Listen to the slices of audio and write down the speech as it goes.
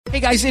Hey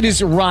guys, it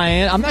is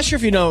Ryan. I'm not sure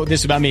if you know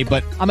this about me,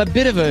 but I'm a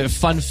bit of a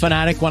fun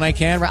fanatic when I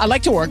can. I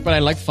like to work, but I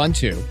like fun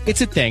too.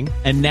 It's a thing.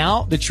 And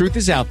now the truth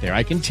is out there.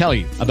 I can tell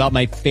you about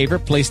my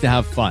favorite place to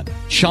have fun.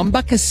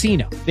 Chumba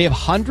Casino. They have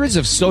hundreds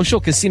of social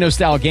casino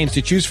style games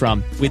to choose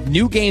from with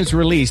new games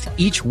released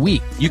each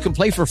week. You can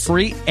play for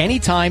free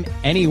anytime,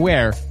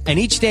 anywhere. And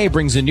each day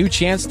brings a new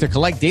chance to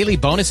collect daily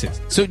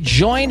bonuses. So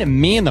join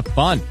me in the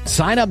fun.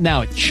 Sign up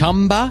now at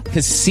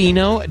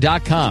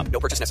ChumbaCasino.com. No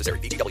purchase necessary.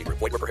 VGW.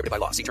 Void where prohibited by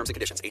law. See terms and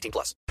conditions. 18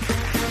 plus.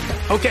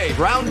 Okay,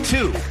 round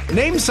two.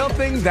 Name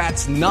something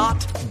that's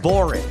not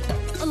boring.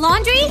 A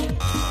laundry?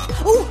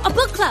 Ooh, a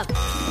book club.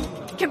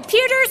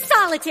 Computer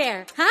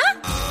solitaire,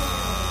 huh?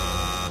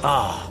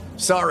 Ah, oh,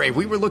 sorry.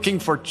 We were looking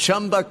for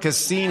Chumba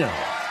Casino.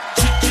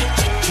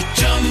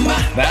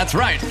 That's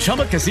right.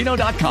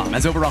 ChumbaCasino.com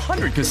has over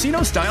 100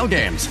 casino-style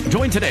games.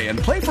 Join today and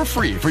play for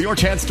free for your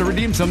chance to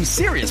redeem some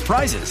serious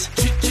prizes.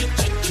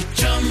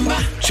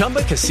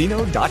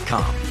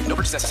 ChumbaCasino.com. No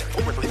purchase necessary.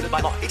 Void where prohibited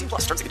by law. 18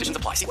 plus. Terms and conditions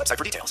apply. See website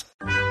for details.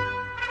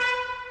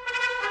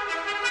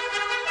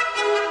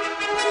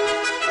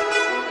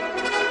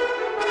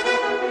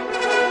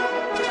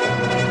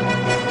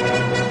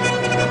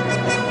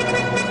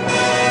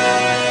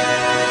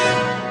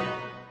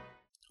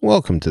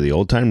 Welcome to the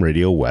Old Time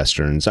Radio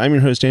Westerns. I'm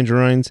your host, Andrew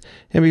Rhines,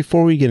 and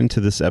before we get into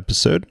this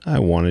episode, I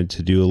wanted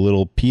to do a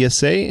little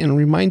PSA and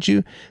remind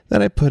you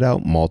that I put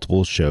out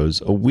multiple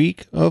shows a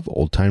week of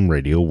Old Time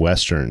Radio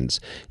Westerns.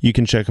 You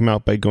can check them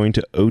out by going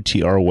to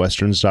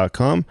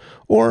otrwesterns.com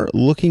or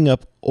looking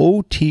up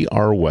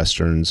OTR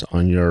Westerns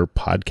on your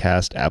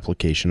podcast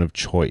application of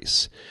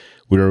choice.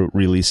 We're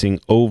releasing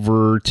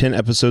over 10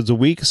 episodes a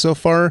week so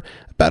far,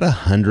 about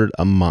 100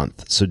 a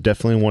month. So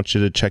definitely want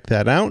you to check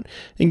that out.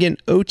 Again,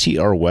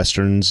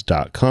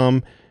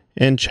 otrwesterns.com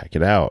and check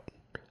it out.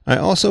 I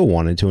also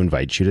wanted to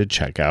invite you to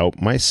check out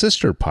my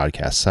sister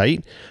podcast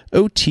site,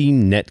 OT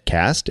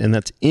Netcast, and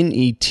that's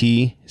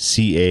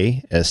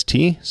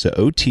Netcast. So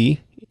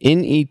OT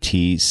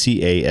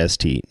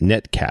Netcast,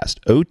 Netcast,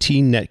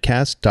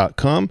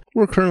 otnetcast.com.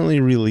 We're currently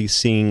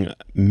releasing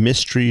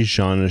mystery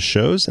genre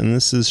shows, and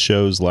this is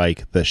shows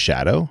like The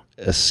Shadow,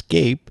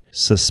 Escape,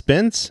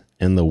 Suspense,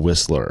 and The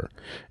Whistler.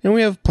 And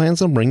we have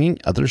plans on bringing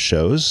other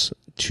shows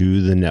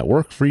to the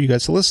network for you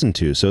guys to listen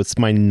to. So it's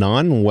my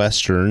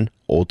non-Western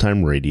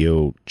old-time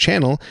radio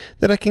channel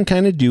that I can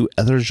kind of do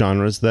other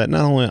genres that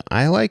not only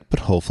I like, but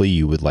hopefully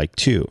you would like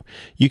too.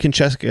 You can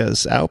check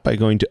us out by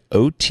going to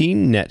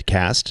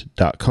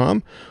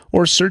otnetcast.com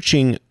or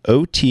searching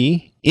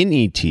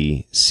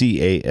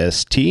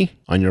OTNETCAST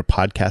on your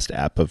podcast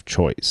app of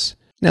choice.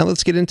 Now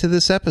let's get into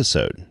this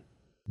episode.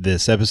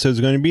 This episode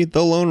is going to be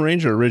The Lone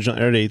Ranger. Original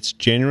air dates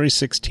January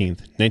 16th,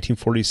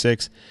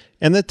 1946,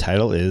 and the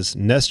title is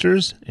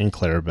Nesters and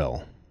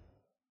Clarabelle.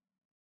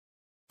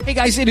 Hey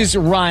guys, it is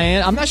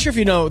Ryan. I'm not sure if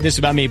you know this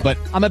about me, but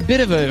I'm a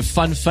bit of a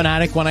fun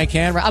fanatic when I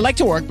can. I like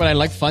to work, but I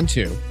like fun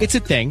too. It's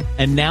a thing.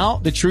 And now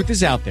the truth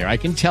is out there. I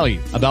can tell you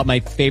about my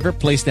favorite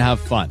place to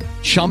have fun.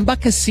 Chumba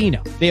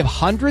Casino. They have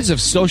hundreds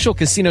of social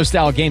casino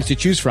style games to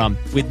choose from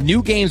with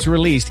new games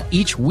released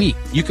each week.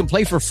 You can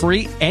play for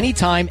free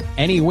anytime,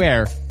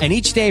 anywhere. And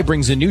each day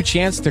brings a new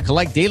chance to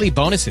collect daily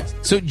bonuses.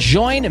 So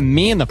join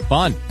me in the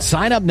fun.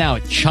 Sign up now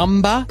at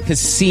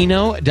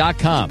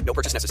ChumbaCasino.com. No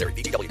purchase necessary.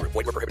 VGW. Void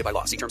where prohibited by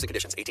law. See terms and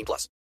conditions. 18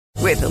 plus.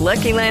 With the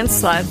Lucky Land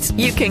Slots,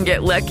 you can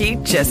get lucky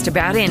just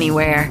about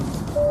anywhere.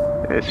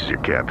 This is your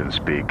captain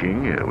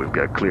speaking. We've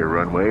got clear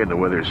runway and the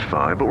weather's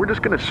fine, but we're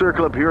just going to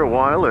circle up here a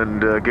while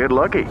and get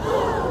lucky.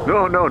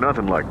 No,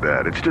 nothing like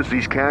that. It's just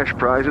these cash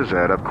prizes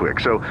add up quick.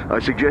 So I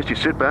suggest you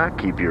sit back,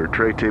 keep your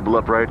tray table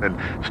upright, and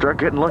start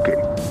getting lucky.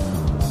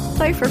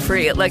 Play for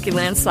free at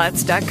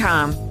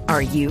LuckyLandSlots.com.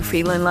 Are you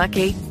feeling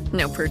lucky?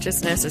 No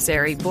purchase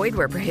necessary. Void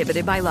where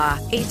prohibited by law.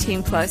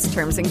 18 plus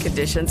terms and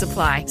conditions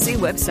apply. See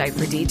website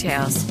for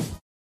details.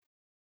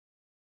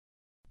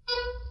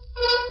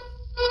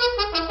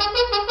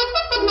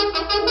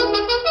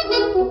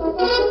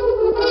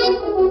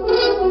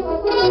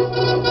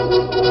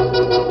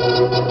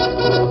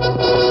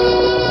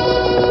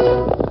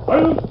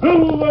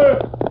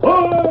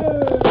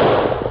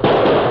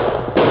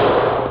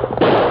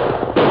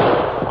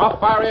 A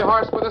fiery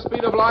horse with the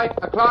speed of light,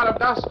 a cloud of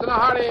dust, and a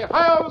hearty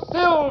 "Hi-Yo,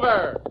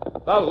 Silver!"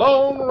 The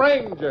Lone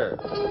Ranger.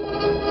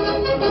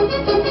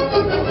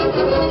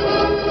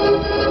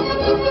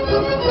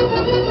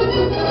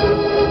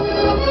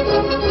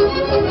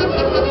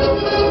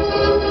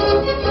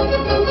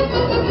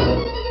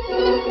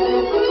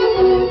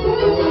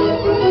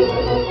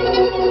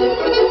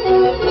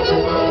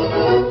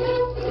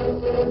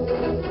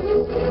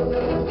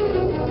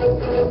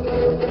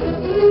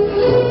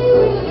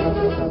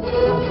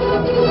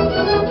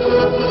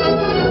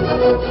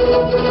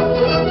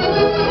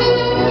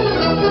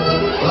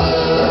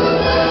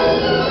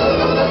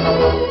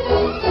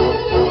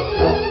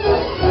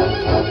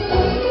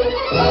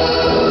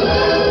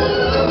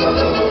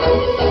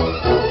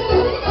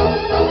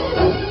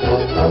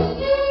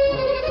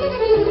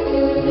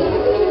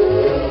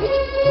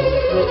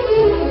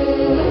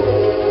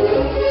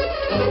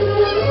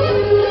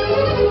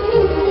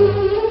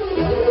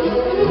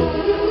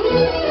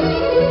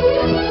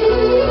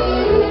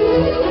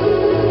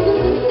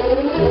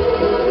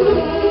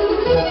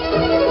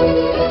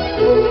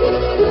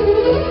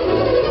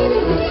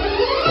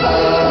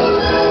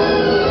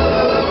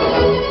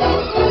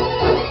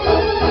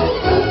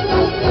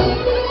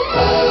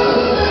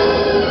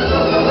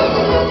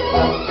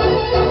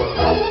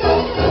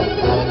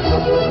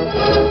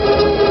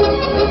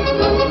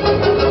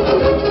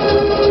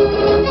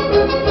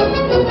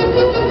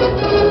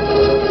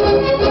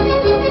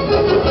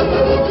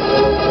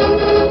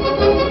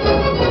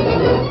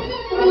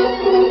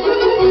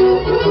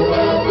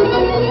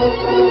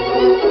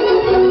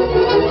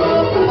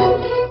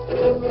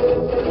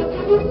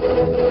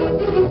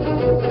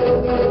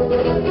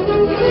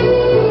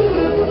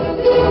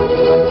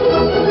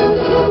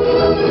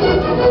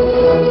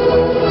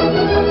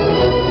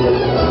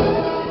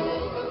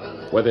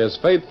 With his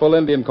faithful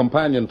Indian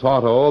companion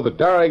Tonto, the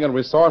daring and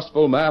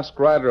resourceful masked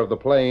rider of the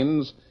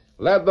plains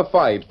led the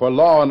fight for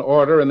law and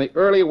order in the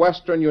early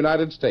western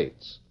United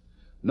States.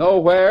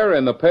 Nowhere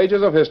in the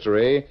pages of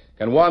history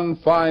can one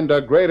find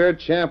a greater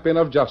champion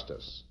of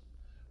justice.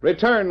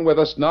 Return with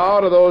us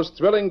now to those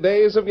thrilling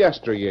days of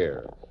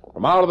yesteryear.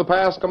 From out of the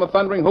past come the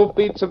thundering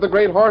hoofbeats of the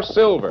great horse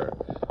Silver.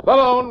 The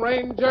Lone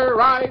Ranger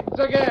rides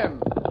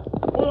again.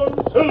 Come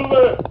on,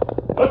 Silver!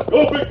 Let's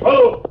go, big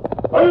fellow!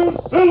 I'm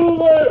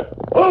Silver!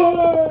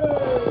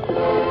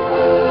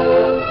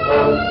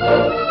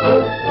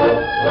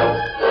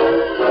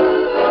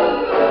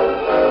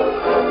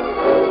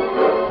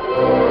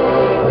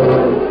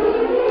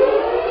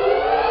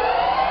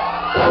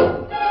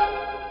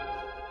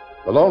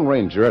 The Lone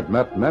Ranger had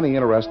met many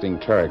interesting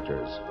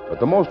characters, but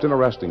the most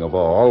interesting of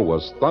all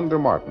was Thunder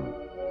Martin.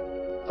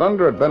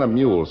 Thunder had been a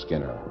mule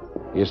skinner.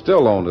 He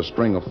still owned a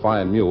string of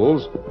fine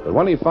mules, but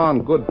when he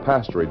found good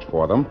pasturage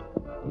for them,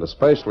 and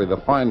especially the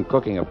fine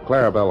cooking of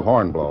Clarabelle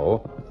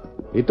Hornblow,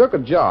 he took a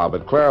job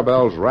at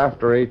Clarabelle's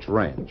Rafter H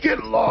Ranch. Get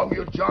along,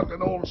 you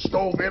junkin' old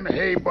stove-in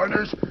hay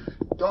burners.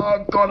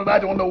 Doggone it, I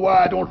don't know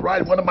why I don't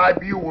ride one of my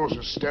mules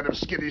instead of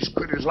skinny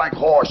critters like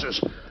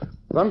horses.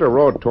 Thunder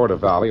rode toward a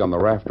valley on the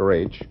Rafter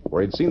H,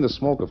 where he'd seen the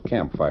smoke of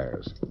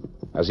campfires.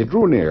 As he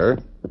drew near,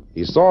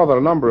 he saw that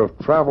a number of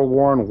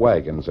travel-worn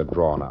wagons had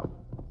drawn up.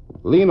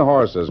 Lean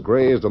horses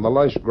grazed on the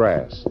lush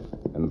grass,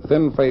 and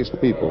thin-faced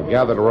people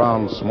gathered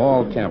around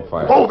small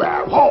campfires. Ho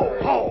there! Ho!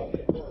 Ho!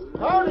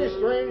 Howdy,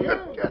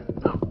 stranger.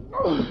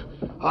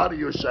 Howdy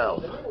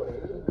yourself.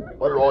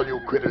 What are all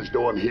you critters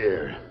doing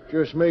here?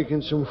 Just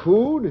making some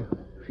food.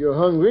 If you're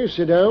hungry,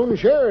 sit down and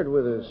share it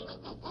with us.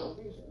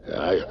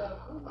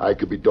 I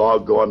could be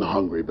doggone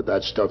hungry, but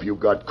that stuff you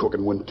got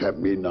cooking wouldn't tempt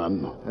me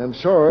none. I'm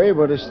sorry,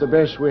 but it's the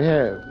best we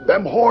have.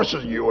 Them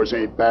horses of yours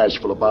ain't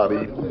bashful about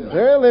eating.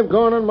 Well, they've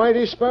gone on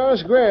mighty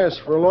sparse grass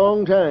for a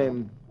long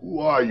time. Who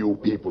are you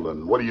people,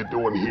 and what are you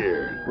doing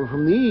here? We're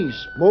from the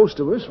east. Most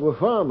of us were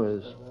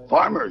farmers.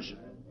 Farmers?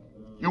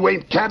 You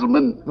ain't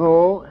cattlemen?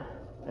 No,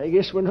 I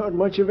guess we're not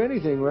much of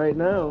anything right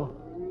now.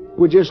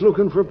 We're just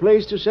looking for a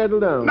place to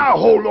settle down. Now,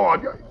 hold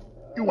on.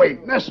 You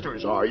ain't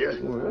nesters, are you?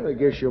 Well, I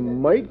guess you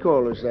might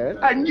call us that.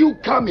 And you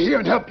come here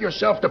and help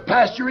yourself to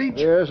pasturage?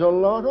 There's a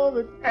lot of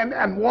it.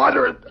 And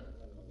water it?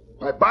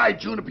 Why, by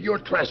Juniper, you're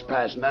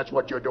trespassing. That's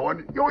what you're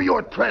doing.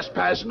 You're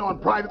trespassing on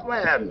private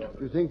land.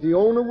 You think the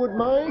owner would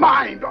mind?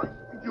 Mind?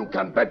 You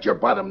can bet your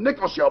bottom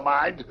nickel she'll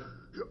mind.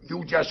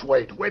 You just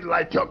wait. Wait till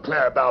I tell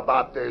Clarabelle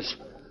about this.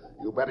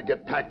 You better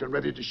get packed and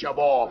ready to shove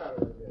off.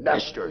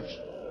 Nesters.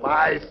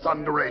 By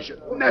thunderation.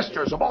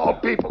 Nesters of all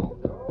people.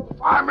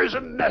 Farmers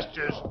and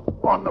nesters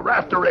on the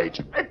Rafter H.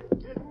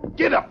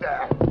 Get up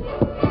there.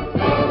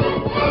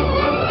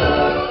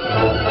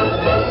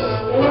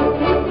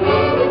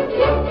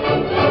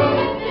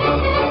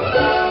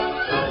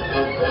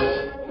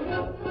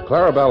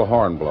 Clarabelle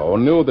Hornblow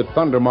knew that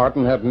Thunder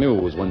Martin had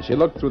news when she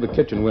looked through the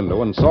kitchen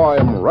window and saw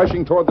him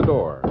rushing toward the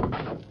door.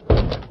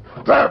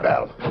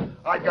 Clarabelle,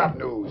 I got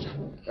news.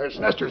 There's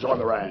nesters on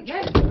the ranch.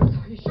 Nesters?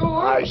 You sure?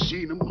 I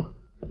seen them.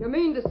 You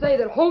mean to say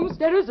that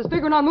homesteaders is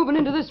figuring on moving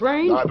into this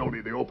range? Not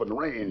only the open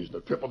range,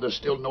 the triple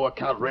distilled no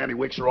account Randy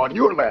Wicks are on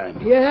your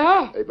land.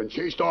 Yeah? They've been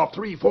chased off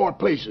 3-4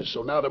 places,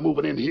 so now they're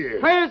moving in here.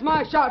 Where's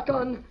my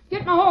shotgun?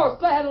 Get my horse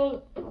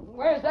saddled.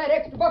 Where's that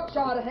extra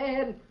buckshot I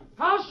had?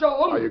 I'll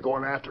show 'em. Are you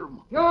going after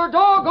them? You're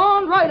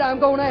doggone right I'm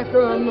going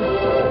after 'em.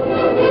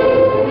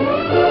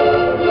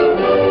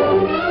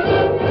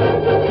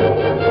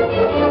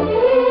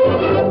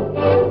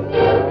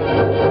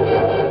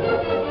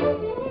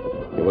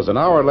 It was an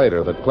hour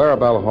later that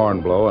Clarabelle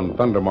Hornblow and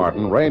Thunder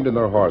Martin reined in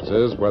their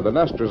horses where the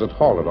nesters had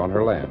halted on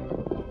her land.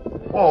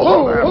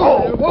 Oh, there.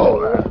 Oh,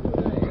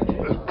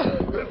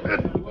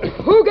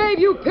 Who gave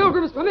you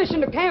pilgrims permission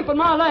to camp on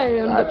my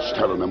land? That's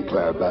telling them,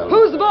 Clarabelle.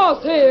 Who's the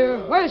boss here?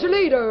 Where's your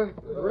leader?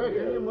 I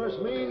reckon you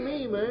must mean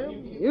me,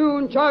 ma'am. You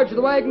in charge of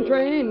the wagon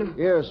train?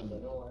 Yes,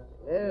 ma'am.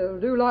 Well,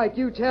 do like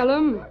you tell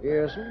him.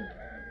 Yes, ma'am.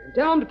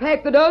 Tell him to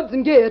pack the duds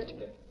and get.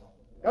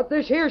 Got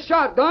this here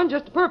shotgun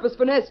just a purpose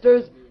for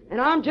nesters, and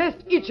I'm just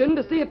itching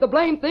to see if the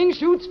blame thing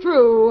shoots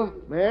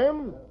true.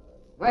 Ma'am?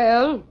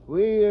 Well?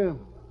 We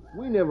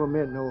never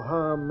meant no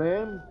harm,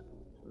 ma'am.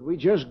 We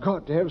just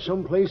got to have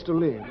some place to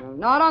live.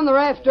 Not on the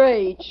Rafter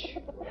H.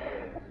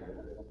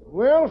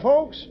 Well,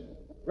 folks,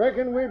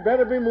 reckon we'd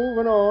better be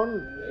moving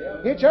on.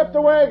 Hitch up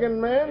the wagon,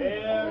 man.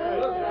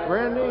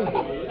 Randy,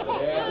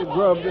 the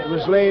grub that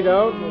was laid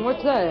out.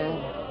 What's that?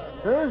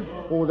 Huh?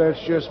 Oh, that's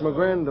just my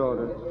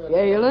granddaughter.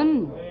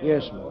 Galen?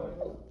 Yes, ma'am.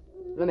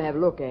 Let me have a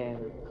look at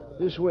her.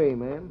 This way,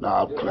 ma'am.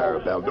 Now,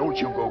 Clarabelle, don't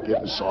you go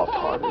getting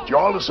soft-hearted. You're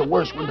always the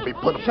worst one to be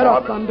put upon. Shut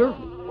up, Thunder.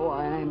 Boy,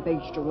 I am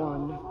engaged to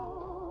one.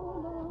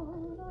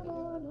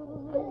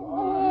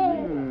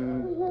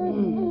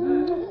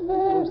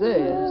 Who's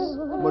this?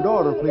 My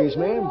daughter, please,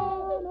 ma'am.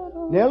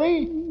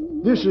 Nellie,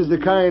 this is the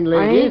kind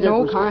lady. I ain't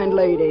no kind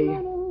lady.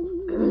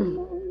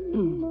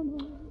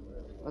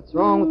 What's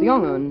wrong with the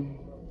young un?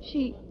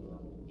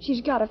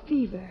 She's got a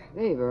fever.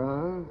 Fever,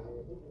 huh?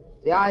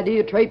 The idea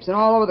of traipsing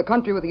all over the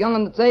country with a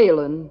young'un that's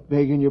ailing.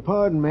 Begging your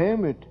pardon,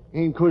 ma'am. It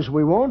ain't 'cause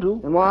we want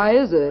to. And why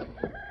is it?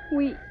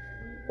 We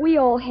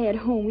all had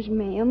homes,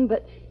 ma'am,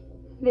 but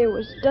there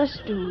was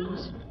dust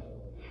storms.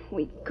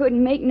 We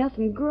couldn't make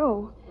nothing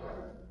grow.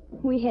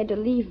 We had to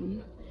leave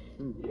 'em.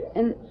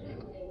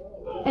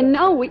 And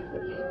now we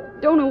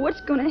don't know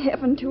what's going to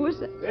happen to us.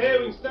 Hey,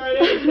 we can start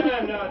any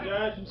time now,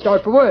 Josh.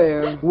 Start for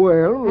where?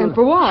 Well... And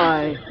for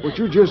why? What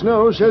you just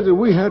now said that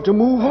we had to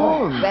move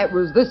on. That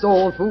was this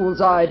old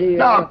fool's idea.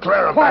 Now,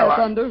 Clarabelle. Quiet,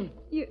 Thunder.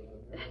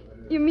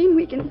 You mean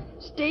we can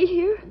stay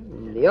here?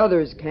 The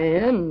others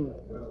can.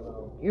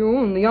 You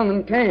and the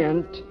young'un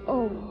can't.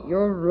 Oh.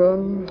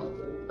 You're,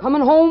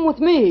 coming home with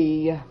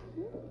me.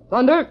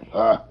 Thunder?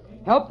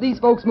 Help these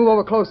folks move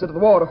over closer to the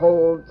water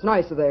hole. It's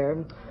nicer there.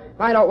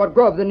 Find out what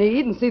grub they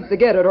need and see that they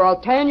get it, or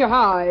I'll tan your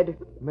hide.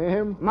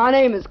 Ma'am? My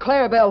name is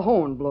Clarabelle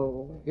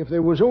Hornblow. If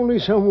there was only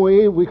some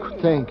way we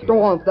could thank you. Don't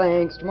want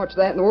thanks. Too much of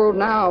that in the world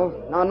now.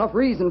 Not enough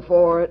reason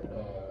for it.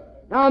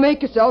 Now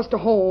make yourselves to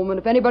home, and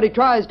if anybody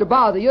tries to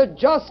bother you,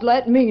 just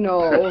let me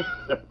know.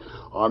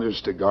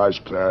 Honest to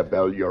gosh,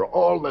 Clarabelle, you're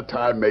all the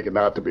time making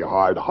out to be Oh,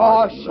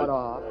 hard-hearted. shut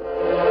up.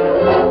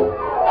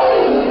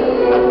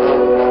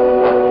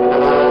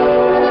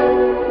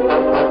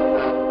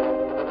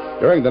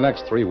 During the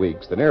next 3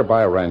 weeks, the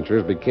nearby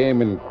ranchers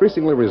became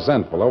increasingly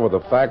resentful over the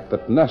fact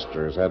that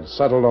nesters had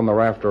settled on the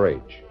Rafter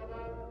H.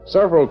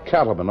 Several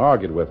cattlemen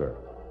argued with her,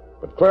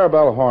 but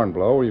Clarabelle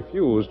Hornblow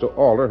refused to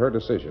alter her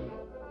decision.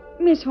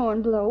 Miss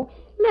Hornblow,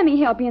 let me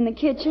help you in the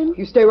kitchen.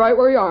 You stay right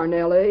where you are,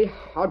 Nellie.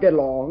 I'll get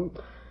along.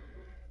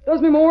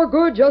 Does me more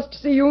good just to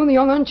see you and the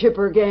young'un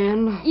chipper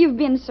again. You've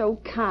been so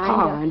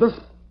kind. Kind?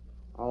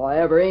 All I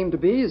ever aim to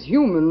be is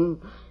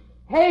human.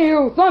 Hey,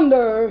 you,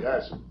 Thunder.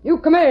 Yes. You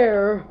come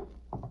here.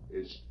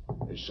 Is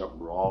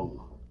something wrong?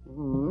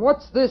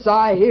 What's this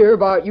I hear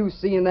about you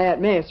seeing that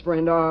mess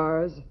friend of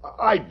ours?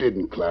 I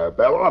didn't,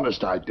 Clarabelle.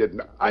 Honest, I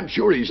didn't. I'm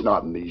sure he's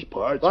not in these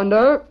parts.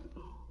 Thunder,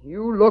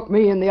 you look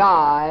me in the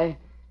eye.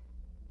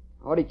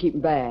 What are you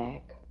keeping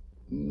back?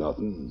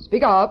 Nothing.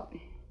 Speak up.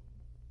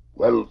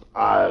 Well,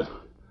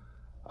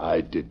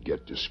 I did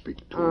get to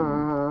speak to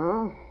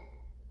him.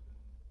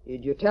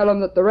 Did you tell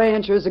him that the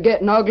ranchers are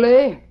getting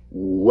ugly?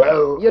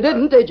 Well... You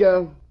didn't, did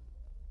you?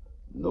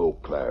 No,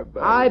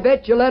 Clarabelle. I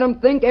bet you let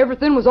 'em think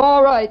everything was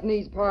all right in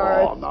these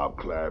parts. Oh, now,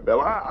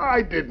 Clarabelle,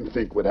 I didn't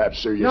think we'd have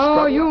serious No,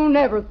 trouble. you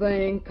never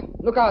think.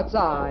 Look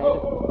outside.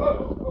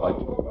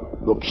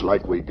 Looks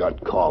like we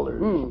got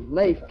callers.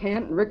 Leif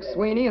Kent, and Rick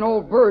Sweeney, and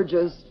old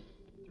Burgess.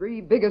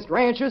 3 biggest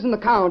ranchers in the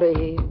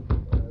county.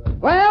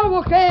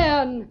 Well,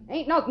 Ken,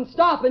 ain't nothing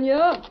stopping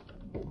you.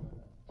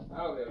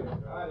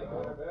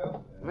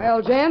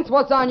 Well, gents,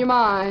 what's on your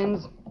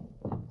minds?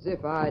 As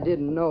if I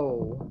didn't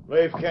know.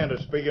 Leif Kent is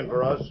speaking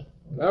for us.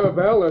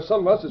 Clarabelle, there's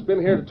some of us that's been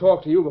here to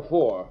talk to you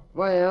before.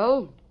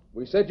 Well?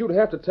 We said you'd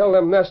have to tell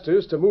them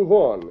nesters to move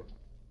on.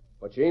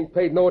 But you ain't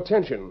paid no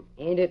attention.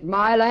 Ain't it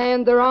my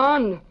land they're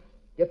on?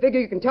 You figure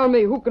you can tell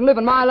me who can live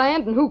in my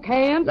land and who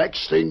can't?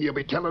 Next thing you'll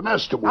be telling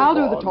us to move I'll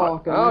do on. the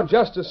talking. Now,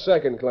 just a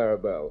second,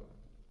 Clarabelle.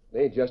 It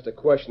ain't just a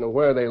question of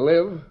where they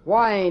live.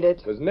 Why ain't it?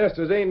 Because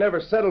nesters ain't never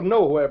settled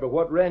nowhere but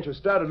what ranchers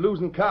started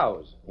losing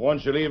cows.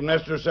 Once you leave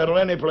Nestor settle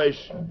any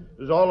place,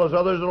 there's all those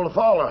others that'll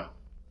follow.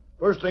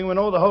 First thing we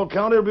know, the whole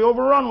county will be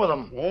overrun with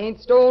them. They ain't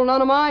stole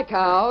none of my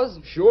cows.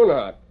 Sure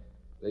not.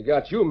 They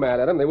got you mad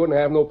at them, they wouldn't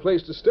have no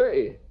place to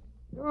stay.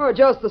 You're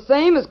just the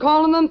same as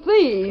calling them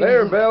thieves.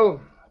 Clarabelle,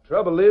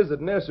 trouble is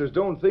that nesters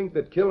don't think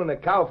that killing a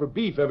cow for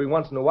beef every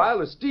once in a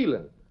while is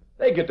stealing.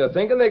 They get to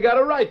thinking they got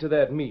a right to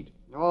that meat.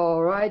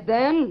 All right,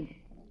 then.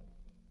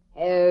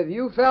 Have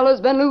you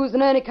fellas been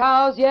losing any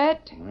cows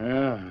yet?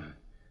 Yeah,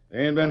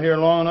 they ain't been here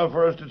long enough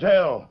for us to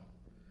tell.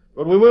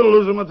 But we will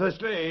lose them if they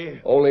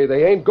stay. Only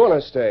they ain't gonna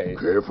stay.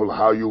 Careful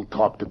how you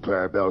talk to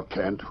Clarabelle,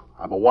 Kent.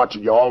 I'm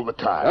a-watching you all the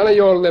time. None of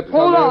your lip,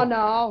 Hold Thunder. on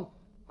now.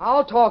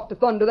 I'll talk to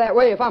Thunder that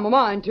way if I'm a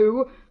mind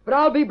to, but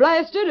I'll be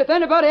blasted if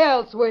anybody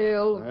else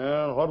will.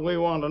 Well, what we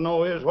want to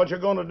know is what you're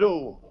going to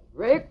do.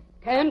 Rick,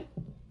 Kent,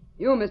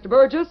 you, Mr.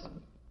 Burgess,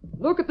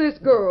 look at this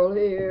girl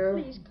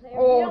here. Please, Claire.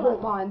 Oh,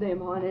 don't mind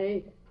them,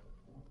 honey.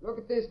 Look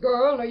at this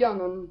girl and a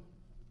young'un.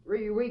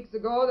 3 weeks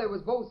ago, they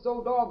was both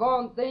so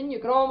doggone thin you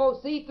could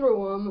almost see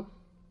through 'em.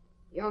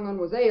 Young'un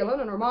was ailing,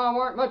 and her ma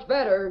weren't much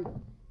better.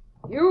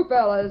 You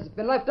fellas, if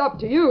been left up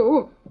to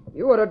you,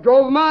 you would have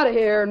drove 'em out of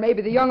here, and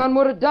maybe the young'un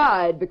would have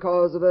died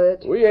because of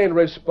it. We ain't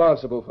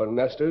responsible for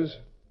nesters.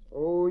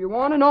 Oh, you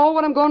want to know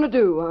what I'm going to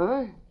do,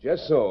 huh?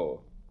 Just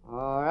so.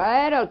 All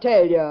right, I'll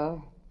tell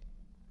you.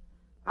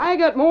 I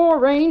got more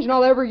range than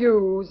I'll ever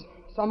use.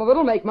 Some of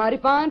it'll make mighty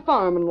fine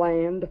farming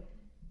land.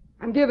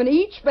 I'm giving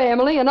each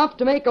family enough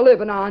to make a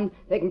living on.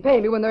 They can pay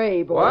me when they're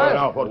able. What?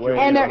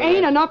 And there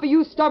ain't enough of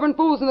you stubborn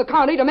fools in the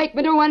county to make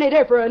me do any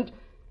different.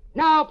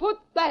 Now put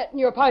that in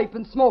your pipe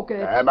and smoke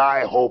it. And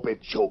I hope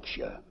it chokes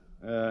you.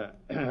 You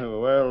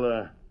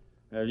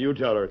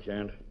tell her,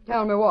 Kent.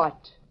 Tell me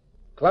what?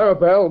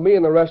 Clarabelle, me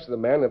and the rest of the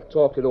men have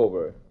talked it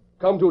over.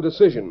 Come to a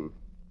decision.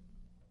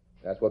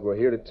 That's what we're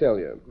here to tell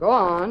you. Go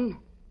on.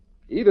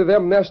 Either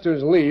them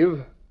nesters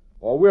leave,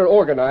 or we're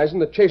organizing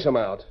to chase 'em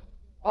out.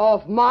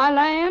 Off my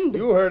land?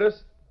 You heard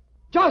us.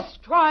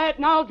 Just try it,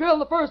 and I'll drill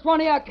the first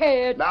one of you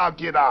kids. Now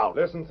get out.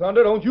 Listen,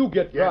 Thunder, don't you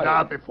get Get frightened.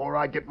 out before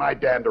I get my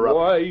dander up.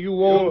 Why, you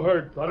won't.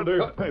 heard,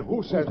 Thunder. Hey,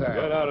 who says that?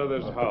 Get out of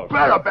this house.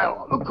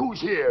 Clarabelle, look who's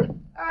here.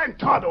 And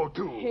Tonto,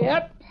 too.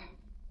 Yep.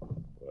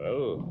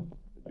 Well,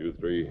 did you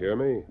three hear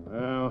me?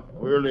 Well,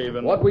 we're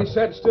leaving. What we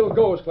said still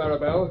goes,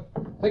 Clarabelle.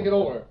 Think it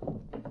over.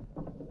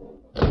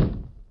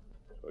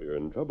 So you're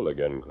in trouble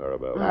again,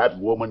 Clarabelle. That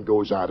woman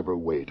goes out of her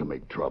way to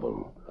make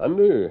trouble.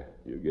 Thunder,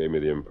 you gave me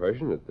the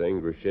impression that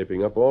things were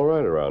shaping up all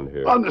right around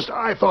here. Honest,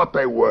 I thought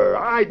they were.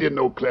 I didn't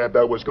know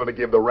Clarabelle was going to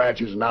give the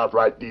ranchers an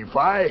outright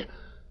defy.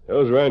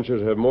 Those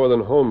ranchers have more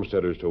than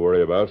homesteaders to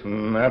worry about.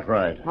 That's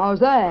right. How's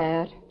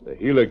that? The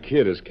Gila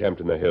Kid is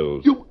camped in the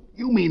hills. You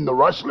mean the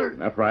rustler?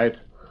 That's right.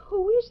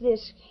 Who is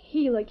this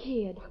Gila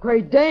Kid?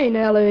 Great Dane,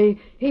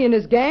 Ellie. He and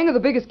his gang are the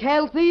biggest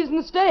cattle thieves in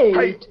the state.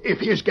 Hey, if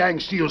his gang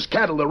steals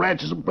cattle, the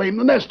ranchers will blame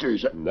the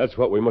nesters. And that's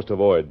what we must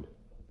avoid.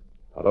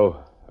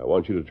 Otto, I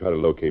want you to try to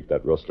locate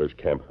that rustler's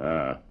camp.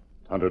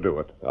 Time to do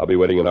it. I'll be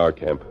waiting in our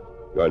camp.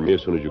 Join me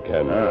as soon as you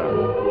can.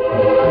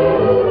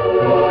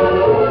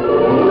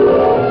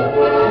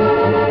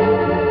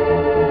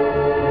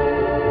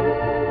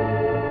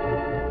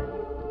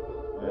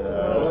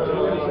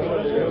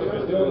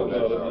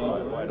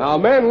 Now,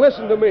 men,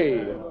 listen to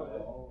me.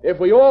 If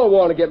we all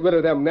want to get rid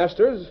of them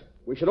nesters,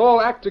 we should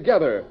all act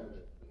together.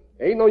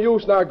 Ain't no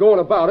use in our going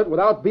about it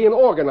without being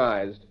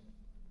organized.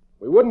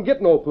 We wouldn't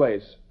get no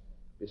place.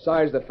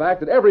 Besides the fact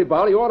that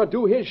everybody ought to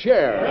do his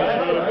share.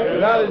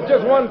 Now, there's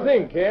just one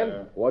thing,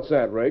 Ken. What's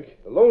that,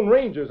 Rick? The Lone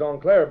Ranger's on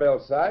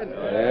Clarabelle's side.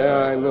 Yeah,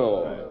 I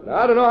know. Now,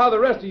 I don't know how the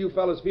rest of you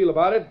fellas feel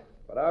about it,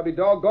 but I'll be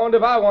doggoned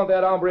if I want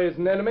that hombre as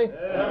an enemy.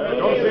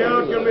 Don't see how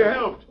it can be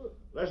helped.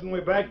 Listen, we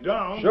back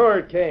down. Sure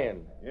it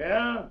can.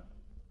 Yeah?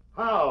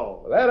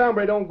 How? Well, that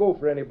hombre don't go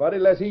for anybody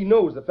unless he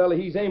knows the fella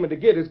he's aiming to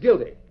get is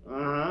guilty.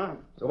 Uh-huh.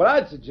 So what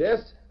I'd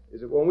suggest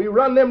is that when we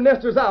run them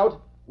nesters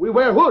out, we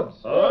wear hoods.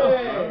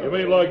 You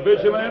mean like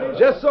vigilantes?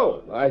 Just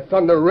so. I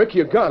thunder, Rick,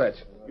 you got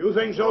it. You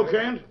think so,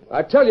 Kent?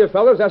 I tell you,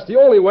 fellas, that's the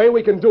only way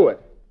we can do it.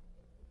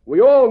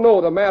 We all know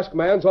the masked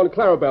man's on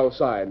Clarabelle's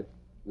side.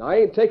 And I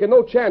ain't taking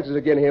no chances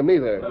again him,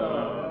 neither.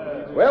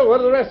 Well, what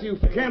do the rest of you...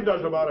 Kent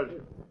does about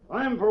it.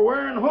 I'm for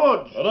wearing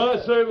hoods. And I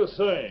say the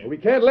same. We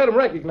can't let him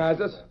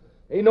recognize us.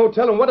 Ain't no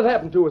telling what'd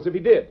happen to us if he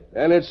did.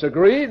 And it's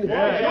agreed?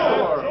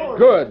 Sure.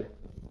 Good.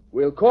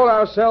 We'll call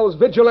ourselves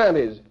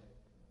vigilantes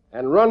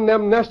and run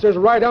them nesters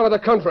right out of the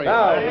country.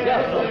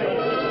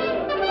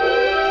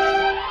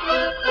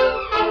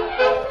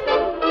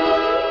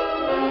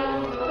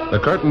 The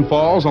curtain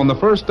falls on the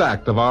first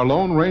act of our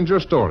Lone Ranger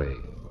story.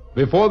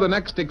 Before the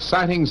next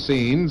exciting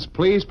scenes,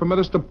 please permit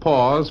us to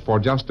pause for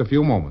just a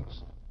few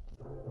moments.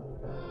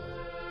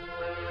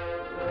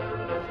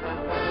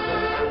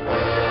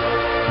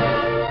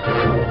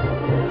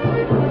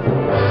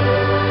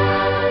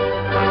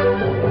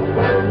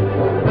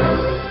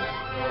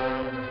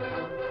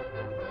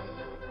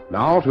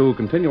 Now, to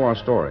continue our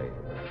story.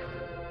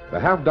 The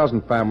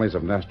half-dozen families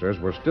of nesters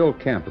were still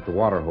camped at the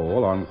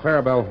waterhole on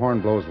Clarabelle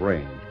Hornblow's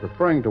range,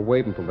 preferring to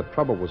wait until the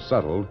trouble was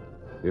settled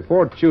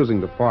before choosing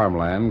the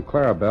farmland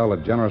Clarabelle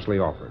had generously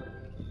offered.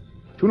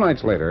 2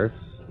 nights later,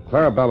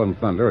 Clarabelle and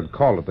Thunder had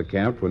called at the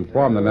camp to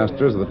inform the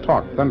nesters of the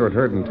talk Thunder had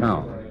heard in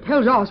town.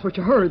 Tell Joss what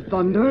you heard,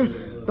 Thunder.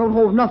 Don't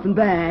hold nothing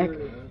back.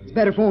 It's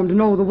better for them to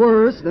know the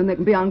worst, then they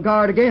can be on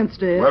guard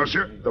against it. Well,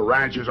 sir, the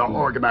ranchers are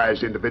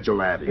organized into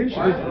vigilantes.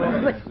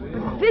 But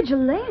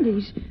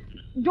vigilantes?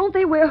 Don't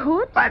they wear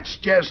hoods? That's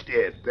just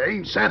it. They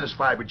ain't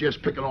satisfied with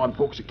just picking on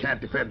folks who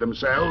can't defend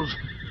themselves.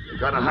 They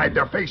gotta hide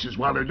their faces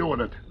while they're doing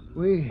it.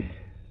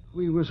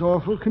 We was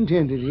awful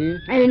contented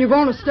here. And you're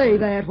going to stay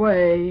that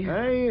way.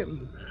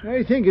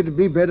 I think it'd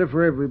be better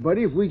for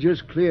everybody if we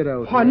just cleared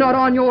out. Why, not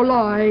on your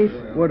life.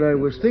 What I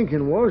was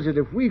thinking was that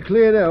if we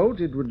cleared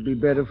out, it would be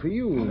better for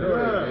you.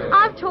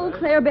 I've told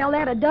Clarabelle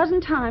that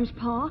 12 times,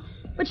 Pa,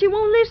 but she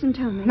won't listen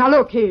to me. Now,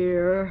 look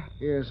here.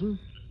 Yes'm?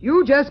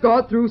 You just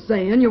got through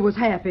saying you was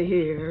happy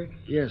here.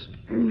 Yes'm.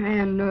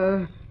 And,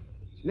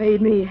 it's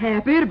made me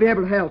happy to be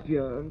able to help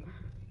you.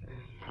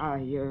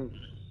 I,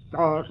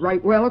 got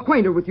right well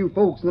acquainted with you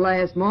folks in the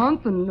last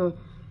month, and,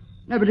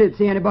 never did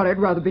see anybody I'd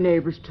rather be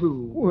neighbors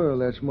to. Well,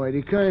 that's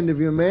mighty kind of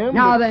you, ma'am.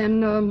 Now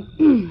then,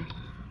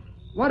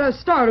 what I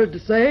started to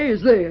say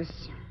is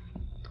this.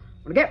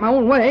 When I get my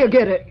own way, I'll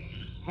get it.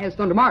 As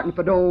Thunder Martin if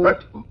I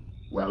don't.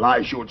 Well,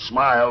 I should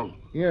smile.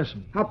 Yes.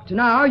 Up to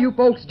now, you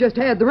folks just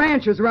had the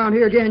ranchers around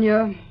here again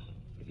you.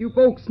 If you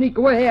folks sneak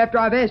away after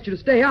I've asked you to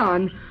stay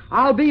on,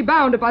 I'll be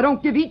bound if I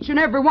don't give each and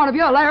every one of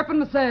you a larping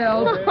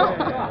myself.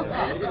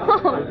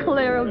 Oh,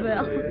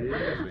 Clarabelle.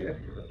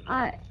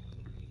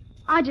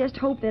 I just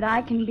hope that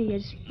I can be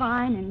as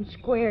fine and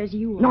square as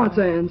you are.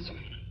 Nonsense.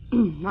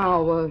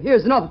 Now,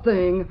 here's another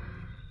thing.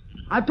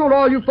 I've told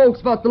all you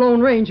folks about the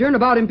Lone Ranger and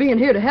about him being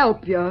here to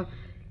help you.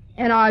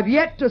 And I've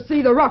yet to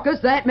see the ruckus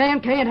that man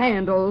can't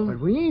handle.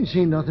 But we ain't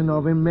seen nothing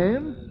of him,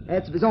 ma'am.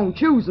 That's of his own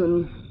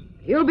choosing.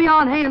 He'll be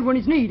on hand when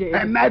he's needed.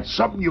 And that's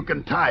something you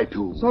can tie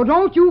to. So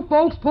don't you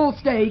folks pull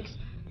stakes.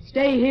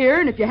 Stay here,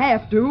 and if you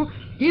have to,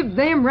 give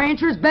them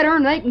ranchers better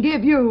than they can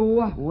give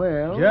you.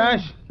 Well...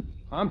 Josh,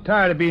 I'm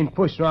tired of being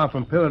pushed around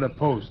from pillar to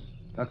post.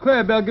 Now,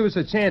 Clarabelle give us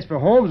a chance for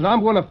Holmes, and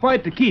I'm going to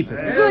fight to keep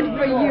it. Good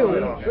for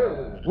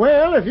you.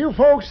 Well, if you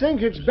folks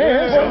think it's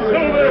best...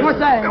 What's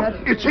that?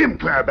 It's him,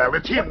 Clarabelle.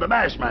 It's him, the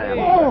masked man.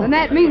 Oh. Then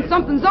that means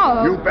something's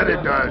up. You bet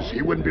it does.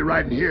 He wouldn't be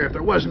riding here if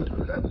there wasn't.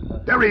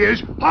 There he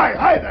is.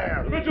 Hi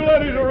there. The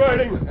vigilantes are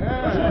riding.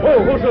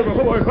 What's up?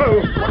 What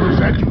was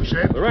that you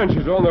said? The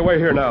ranchers are on their way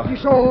here now. You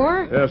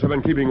sure? Yes, I've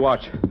been keeping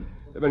watch.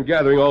 They've been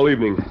gathering all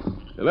evening.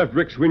 They left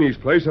Rick Sweeney's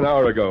place an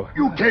hour ago.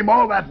 You came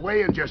all that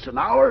way in just an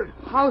hour?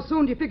 How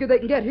soon do you figure they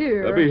can get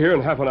here? They'll be here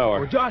in half an hour.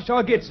 Well, Josh,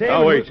 I'll get Sam.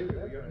 Now, wait.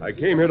 I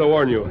came here to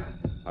warn you.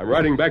 I'm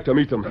riding back to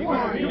meet them.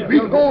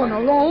 You're going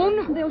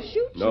alone? They'll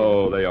shoot you.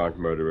 No, they aren't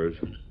murderers.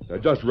 They're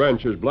just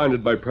ranchers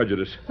blinded by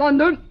prejudice.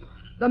 Thunder,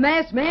 the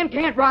masked man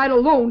can't ride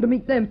alone to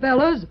meet them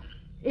fellas.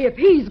 If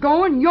he's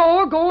going,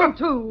 you're going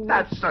too.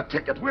 That's the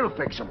ticket. We'll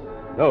fix him.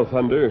 No,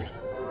 Thunder.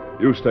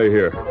 You stay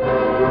here.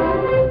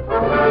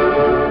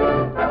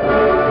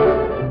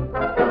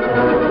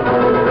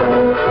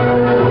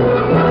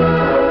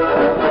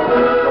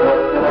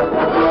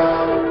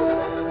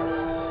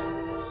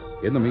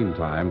 In the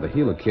meantime, the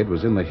Gila Kid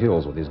was in the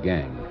hills with his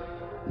gang.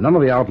 None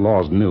of the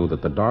outlaws knew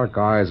that the dark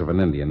eyes of an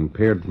Indian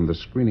peered from the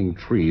screening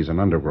trees and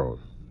undergrowth.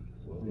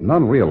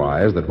 None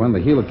realized that when the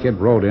Gila Kid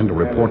rode in to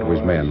report to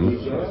his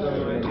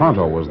men,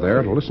 Tonto was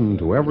there to listen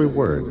to every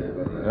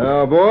word.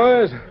 Now,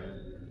 boys,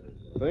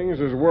 things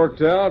has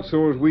worked out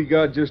so as we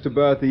got just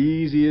about the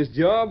easiest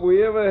job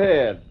we ever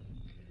had.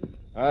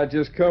 I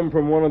just come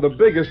from one of the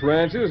biggest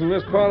ranches in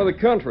this part of the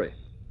country,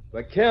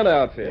 the Kent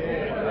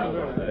outfit.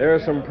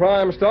 There's some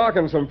prime stock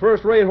and some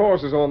first-rate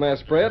horses on that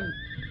spread,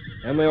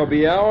 and they'll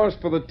be ours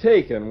for the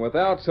taking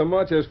without so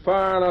much as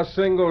firing a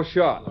single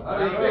shot.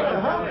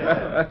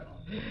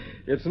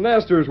 It's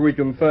Nesters we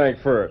can thank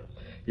for it.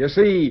 You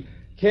see,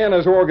 Ken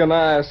has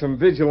organized some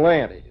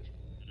vigilantes.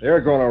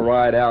 They're going to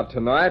ride out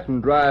tonight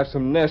and drive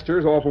some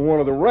Nesters off of one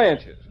of the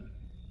ranches.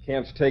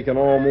 Kent's taken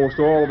almost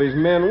all of his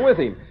men with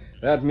him.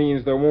 That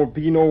means there won't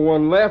be no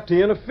one left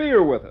to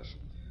interfere with us.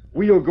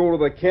 We'll go to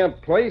the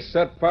Kent place,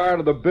 set fire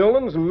to the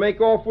buildings, and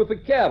make off with the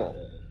cattle.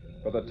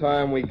 By the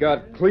time we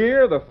got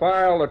clear, the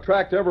fire will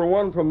attract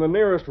everyone from the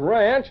nearest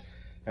ranch,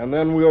 and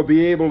then we'll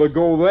be able to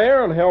go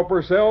there and help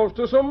ourselves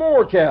to some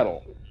more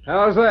cattle.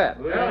 How's that?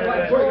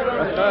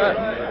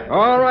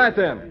 All right,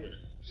 then.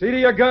 See to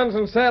your guns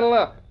and saddle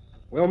up.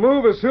 We'll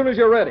move as soon as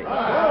you're ready.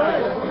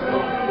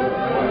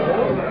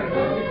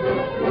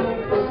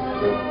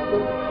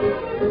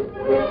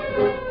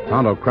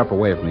 Tonto crept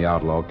away from the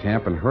outlaw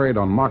camp and hurried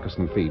on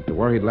moccasin feet to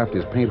where he'd left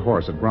his paint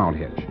horse at Ground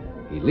Hitch.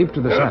 He leaped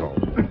to the saddle.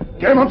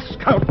 Get him up,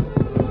 Scout.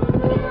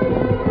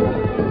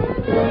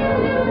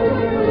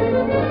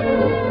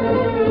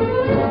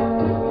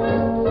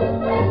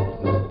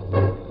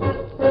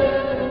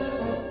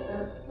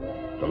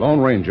 The Lone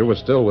Ranger was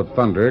still with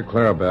Thunder,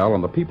 Clarabelle,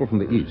 and the people from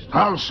the east.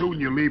 How soon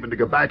you leaving to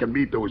go back and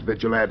meet those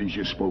vigilantes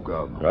you spoke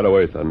of? Right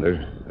away,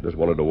 Thunder. I just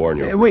wanted to warn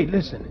you. Hey, wait,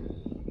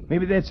 listen.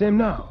 Maybe that's him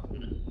now.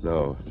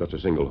 No, just a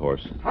single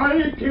horse. Hi,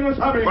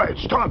 Kimasabi. Why,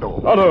 it's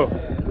Tonto. Tonto!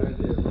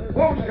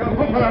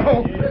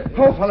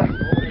 Oh, fella.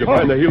 Did you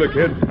find the Gila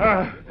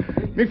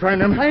Kid? Me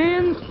find him.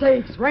 Land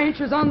sakes,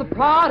 ranchers on the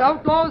prod,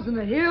 outlaws in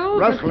the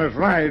hills. Rustlers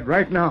ride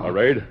right now. A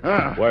raid?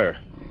 Where?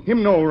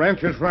 Him know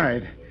ranchers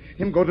ride.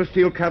 Him go to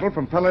steal cattle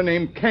from fella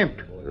named Kent.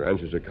 The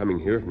ranchers are coming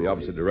here from the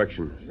opposite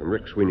direction, from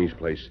Rick Sweeney's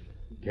place.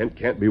 Kent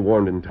can't be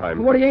warned in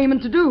time. What are you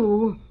aiming to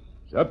do?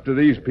 It's up to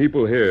these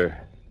people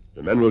here.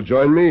 The men will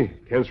join me.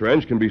 Kent's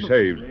ranch can be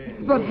saved.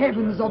 But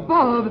heavens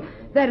above,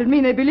 that'd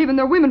mean they'd be leaving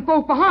their women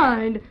folk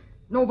behind.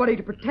 Nobody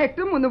to protect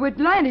them when the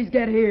vigilantes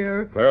get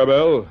here.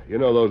 Clarabelle, you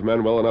know those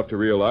men well enough to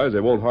realize they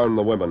won't harm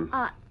the women.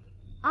 I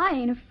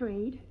ain't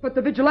afraid. But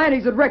the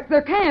vigilantes had wrecked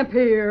their camp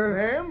here.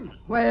 Ma'am?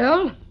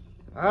 Well?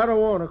 I don't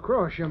want to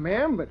cross you,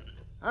 ma'am, but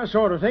I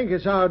sort of think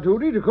it's our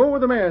duty to go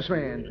with the masked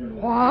man.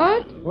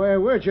 What? Well,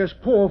 we're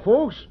just poor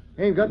folks.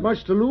 Ain't got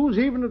much to lose,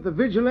 even if the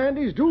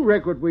vigilantes do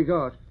wreck what we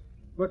got.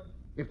 But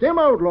if them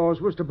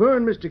outlaws was to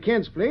burn Mr.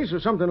 Kent's place or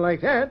something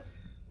like that,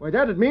 why,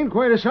 that'd mean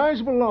quite a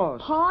sizable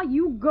loss. Pa,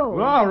 you go.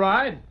 Well, all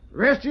right.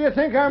 Rest of you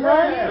think I'm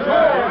right?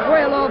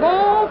 Well, of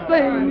all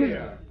things,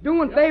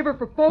 doing favor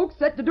for folks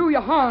set to do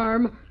you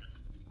harm.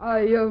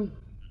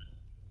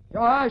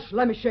 Josh,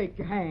 let me shake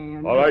your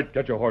hand. All right,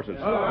 get your horses.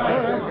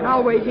 And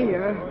I'll wait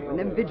here. When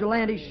them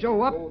vigilantes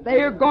show up,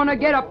 they're gonna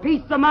get a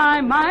piece of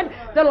my mind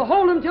that'll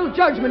hold them till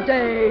Judgment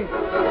Day.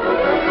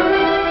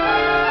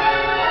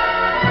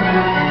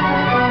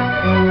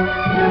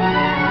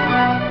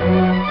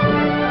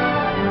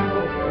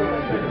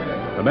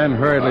 The men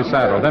hurriedly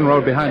saddled, then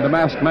rode behind the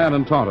masked man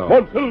and Tonto.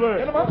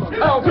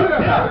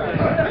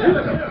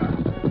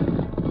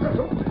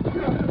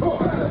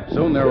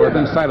 Soon they were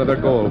within sight of their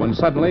goal when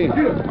suddenly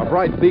a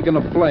bright beacon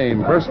of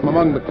flame burst from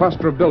among the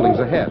cluster of buildings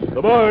ahead.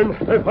 The barn!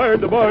 They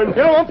fired the barn!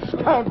 Get him up,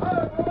 Scout!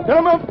 Get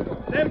him up!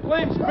 Them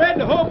flames spread,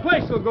 the whole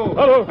place will go.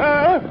 Hello!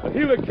 The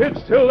Gila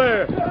Kid's still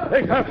there.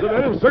 Take half the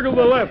men and circle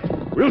the left.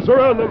 We'll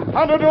surround them.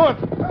 How to do it?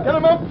 Get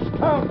them up,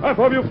 Scout. Half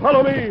of you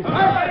follow me. Come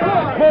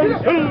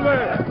on,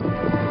 Silver.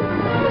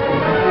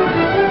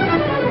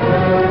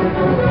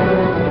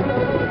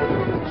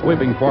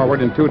 Sweeping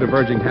forward in two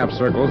diverging half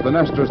circles, the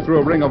Nesters threw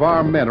a ring of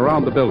armed men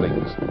around the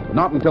buildings.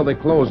 Not until they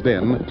closed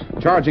in,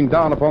 charging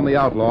down upon the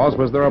outlaws,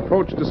 was their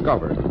approach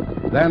discovered.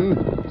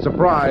 Then,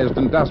 surprised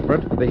and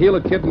desperate, the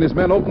Gila Kid and his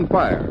men opened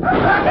fire.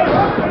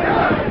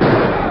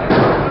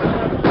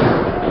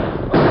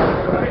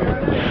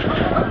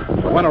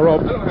 When a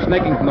rope,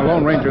 snaking from the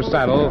Lone Ranger's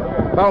saddle,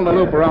 found a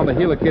loop around the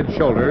Gila Kid's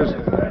shoulders,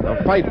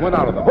 the fight went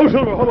out of them. Oh,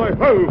 Silver, hold my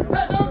phone.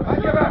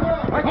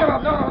 I give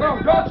up. No.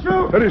 Don't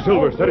shoot. Steady,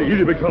 Silver, steady.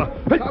 Easy, big fella.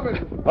 Hey,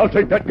 I'll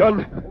take that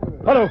gun.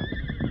 Hello.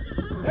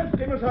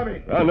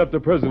 Round up the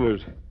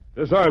prisoners.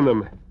 Disarm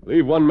them.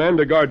 Leave one man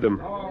to guard them.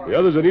 The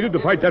others are needed to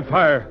fight that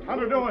fire. How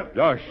to do it?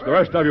 Josh, the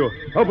rest of you,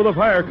 help with the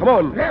fire. Come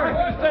on.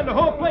 Send the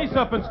whole place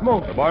up in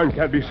smoke. The barn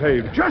can't be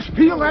saved. Just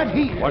feel that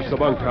heat. Watch the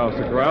bunkhouse,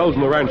 the corrals,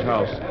 and the ranch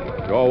house.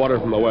 Draw water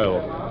from the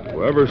well.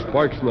 Whoever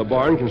sparks in the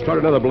barn can start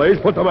another blaze.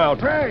 Put them out.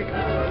 Hey.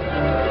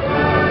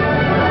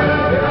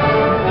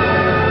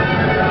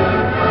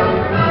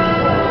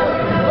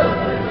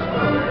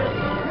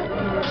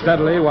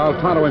 Steadily, while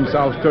Tonto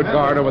himself stood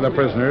guard over the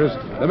prisoners,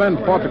 the men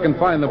fought to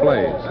confine the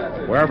blaze.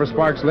 Wherever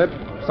sparks lit,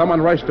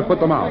 someone rushed to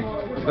put them out.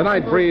 The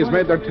night breeze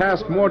made their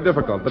task more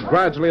difficult, but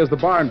gradually as the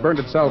barn burned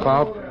itself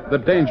out, the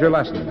danger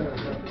lessened.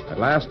 At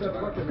last,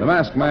 the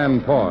masked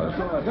man paused.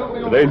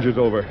 The danger's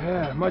over.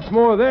 Yeah, much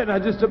more of that, and I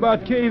just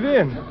about cave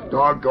in.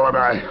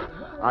 Doggone,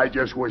 I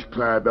just wish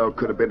Clarabelle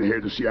could have been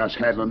here to see us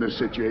handling this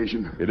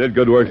situation. You did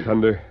good work,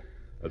 Thunder.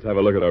 Let's have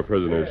a look at our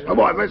prisoners.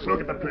 Come on, let's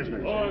look at the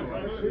prisoners.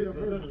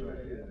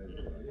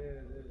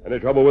 Any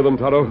trouble with them,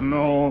 Tonto?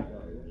 No.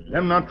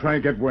 Them not try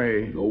to get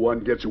away. No one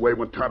gets away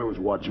when Tonto's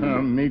watching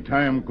them. Me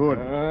time good.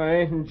 I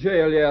ain't in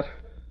jail yet.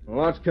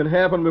 Lots can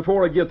happen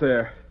before I get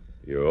there.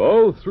 You're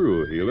all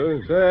through,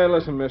 Healer. Say,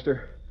 listen,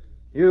 mister.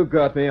 You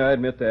got me, I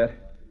admit that.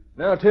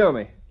 Now tell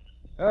me,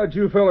 how'd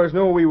you fellers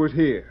know we was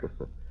here?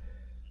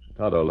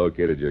 Tonto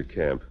located your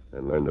camp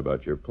and learned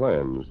about your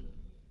plans.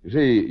 You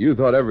see, you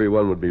thought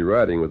everyone would be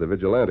riding with the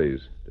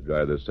vigilantes to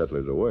drive the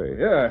settlers away.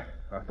 Yeah,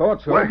 I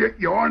thought so. Well,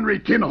 you ornery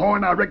tin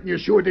horn, I reckon you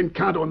sure didn't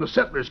count on the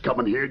settlers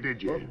coming here,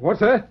 did you? What's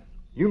that?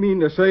 You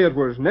mean to say it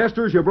was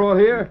nesters you brought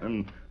here?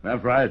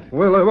 That's right.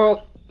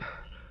 Well,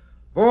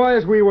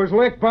 boys, we was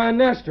licked by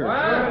nesters.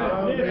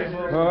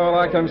 All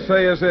I can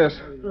say is this.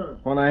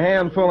 When a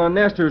handful of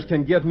nesters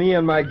can get me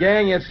and my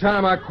gang, it's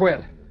time I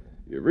quit.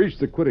 You've reached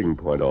the quitting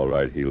point, all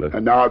right, Healer.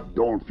 And now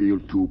don't feel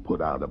too put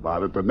out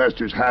about it. The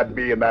Nesters had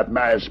me and that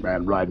masked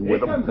man riding with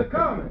them. Here comes the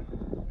comment.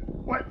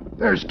 What?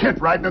 There's Kent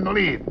riding in the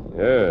lead.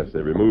 Yes,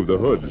 they removed the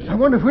hoods. I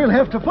wonder if we'll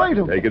have to fight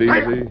him. Take it easy.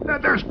 Hey,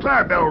 there's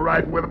Clarabelle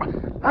riding with him.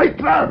 Hey,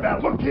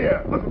 Clarabelle, look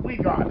here. Look what we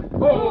got.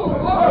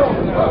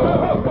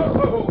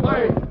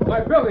 My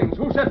buildings.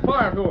 Who set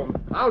fire to them?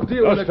 I'll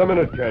deal with it. Just a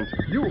minute, Kent.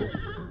 You.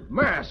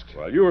 Masked.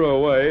 While you were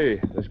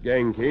away, this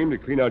gang came to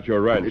clean out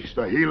your ranch. It's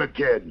the Gila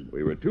Kid.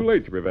 We were too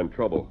late to prevent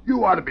trouble.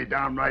 You ought to be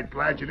downright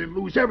glad you didn't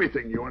lose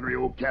everything, you ornery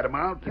old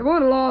catamount. You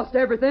would have lost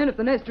everything if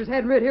the Nesters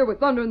hadn't rid here with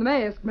Thunder and the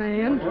Masked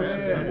Man.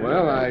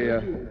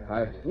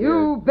 Well,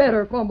 You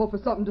better fumble for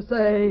something to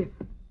say.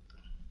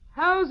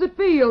 How's it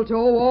feel to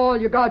owe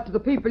all you got to the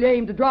people you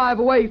aim to drive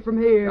away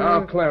from here?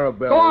 Oh,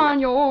 Clarabelle. Go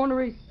on, you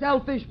ornery,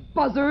 selfish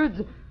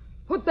buzzards.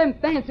 Put them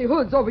fancy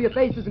hoods over your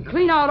faces and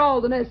clean out all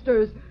the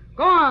Nesters.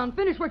 Go on,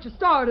 finish what you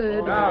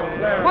started.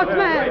 What's the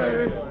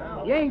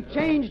matter? You ain't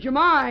changed your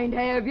mind,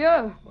 have you?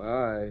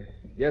 I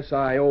guess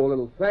I owe a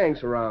little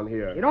thanks around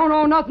here. You don't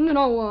owe nothing to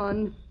no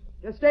one.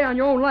 Just stay on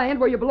your own land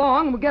where you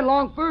belong and we'll get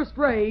along first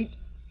rate.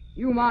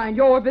 You mind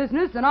your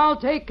business and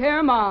I'll take care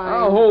of mine.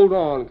 Now, hold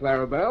on,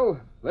 Clarabelle.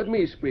 Let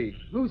me speak.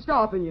 Who's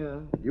stopping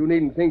you? You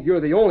needn't think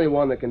you're the only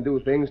one that can do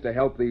things to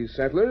help these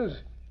settlers.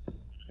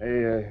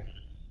 Hey,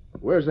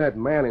 where's that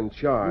man in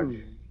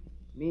charge?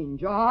 Mean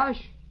Josh?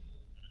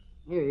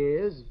 Here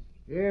he is.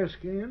 Yes,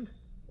 Kent?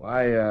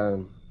 Why,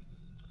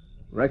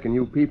 reckon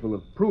you people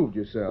have proved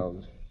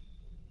yourselves.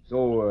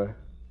 So,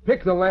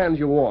 pick the lands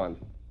you want.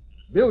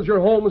 Build your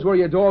homes where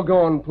you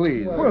doggone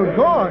please. Well,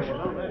 gosh,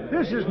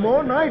 this is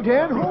more than I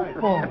dared hope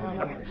for.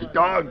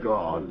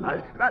 Doggone.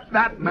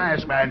 That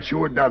masked man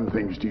sure done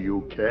things to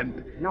you,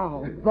 Kent.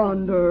 No,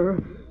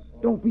 Thunder.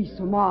 Don't be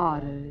so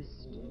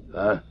modest.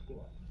 Huh?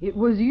 It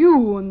was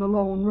you and the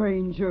Lone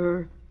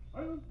Ranger.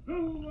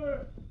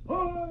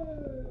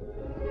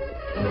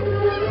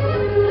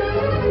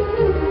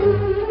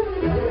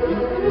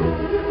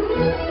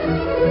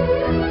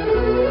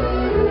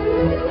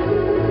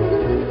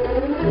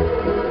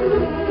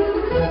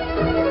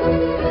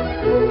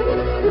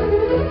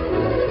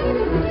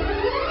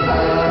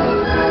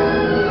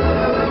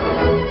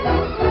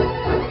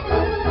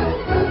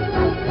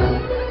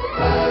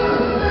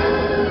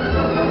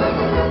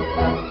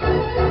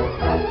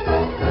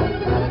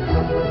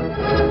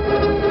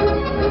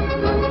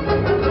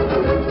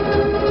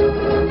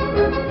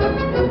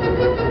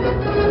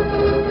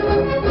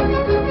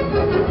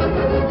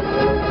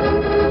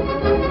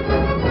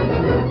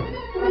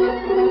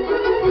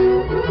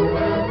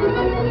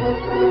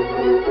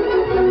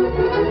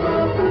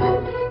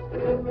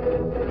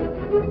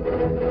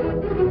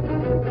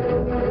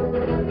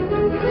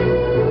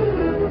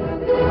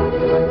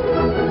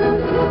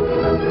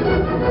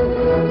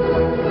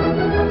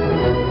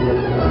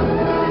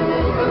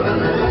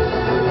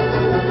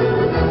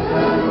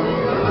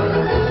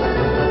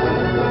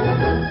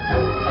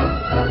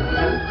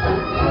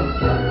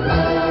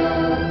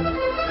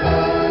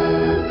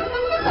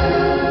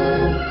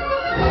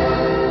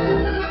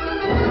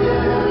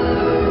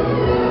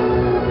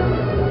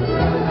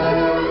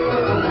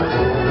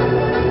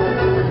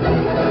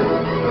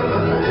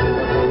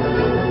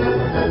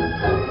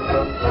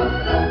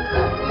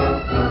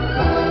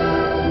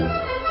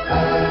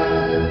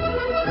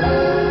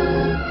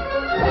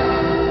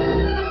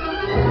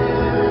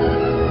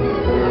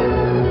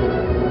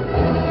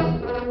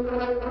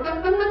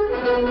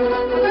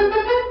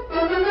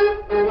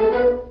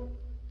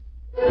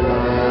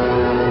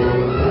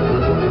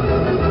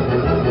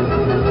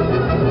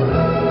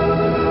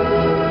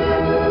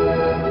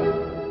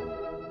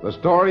 The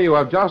story you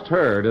have just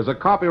heard is a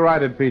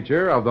copyrighted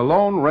feature of the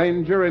Lone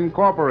Ranger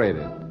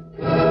Incorporated.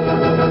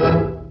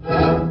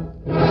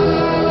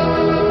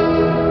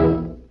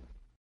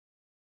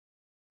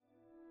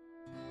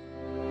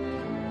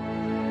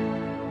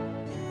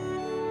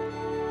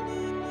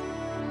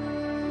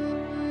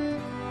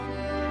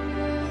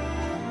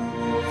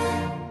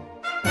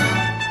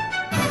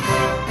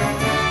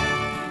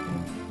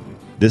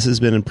 This has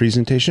been a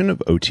presentation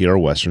of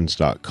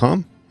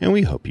OTRWesterns.com, and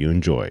we hope you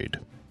enjoyed.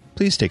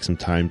 Please take some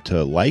time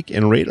to like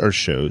and rate our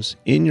shows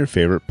in your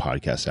favorite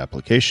podcast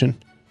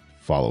application.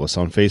 Follow us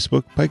on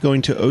Facebook by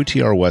going to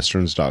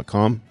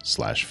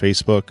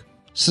OTRWesterns.com/Facebook.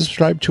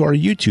 Subscribe to our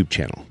YouTube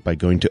channel by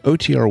going to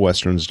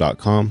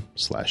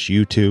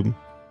OTRWesterns.com/YouTube.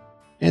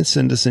 And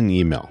send us an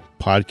email,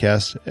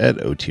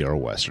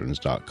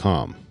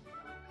 podcast@OTRWesterns.com.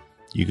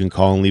 You can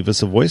call and leave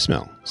us a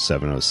voicemail,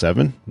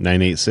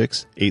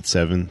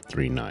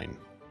 707-986-8739.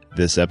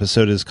 This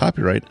episode is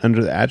copyright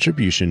under the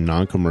Attribution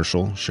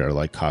Non-Commercial Share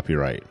Alike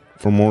Copyright.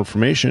 For more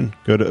information,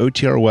 go to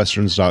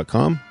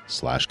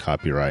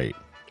OTRWesterns.com/copyright.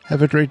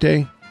 Have a great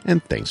day,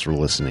 and thanks for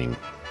listening.